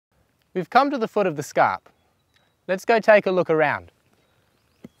We've come to the foot of the Scarp. Let's go take a look around.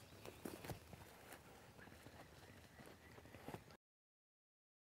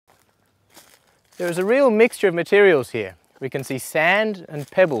 There is a real mixture of materials here. We can see sand and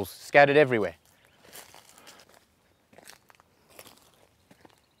pebbles scattered everywhere.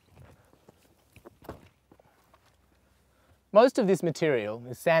 Most of this material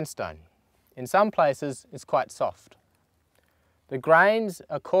is sandstone. In some places it's quite soft. The grains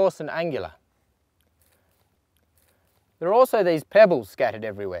are coarse and angular. There are also these pebbles scattered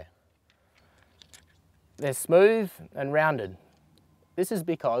everywhere. They're smooth and rounded. This is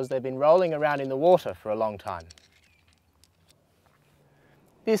because they've been rolling around in the water for a long time.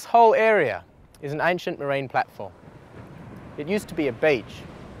 This whole area is an ancient marine platform. It used to be a beach.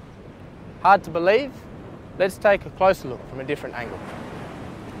 Hard to believe? Let's take a closer look from a different angle.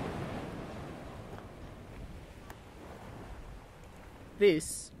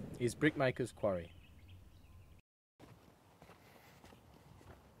 This is Brickmaker's Quarry.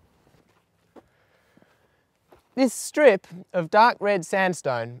 This strip of dark red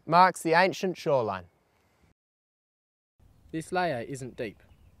sandstone marks the ancient shoreline. This layer isn't deep,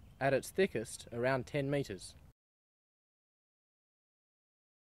 at its thickest around 10 metres.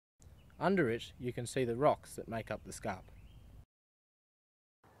 Under it you can see the rocks that make up the Scarp.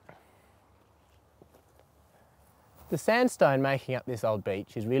 The sandstone making up this old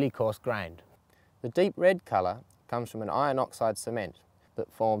beach is really coarse-grained. The deep red colour comes from an iron oxide cement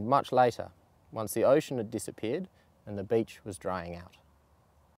that formed much later, once the ocean had disappeared and the beach was drying out.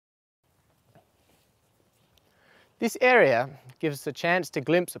 This area gives us a chance to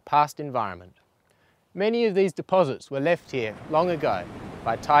glimpse a past environment. Many of these deposits were left here long ago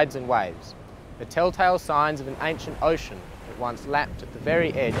by tides and waves, the telltale signs of an ancient ocean that once lapped at the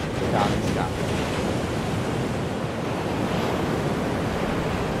very edge of the dark Scarp.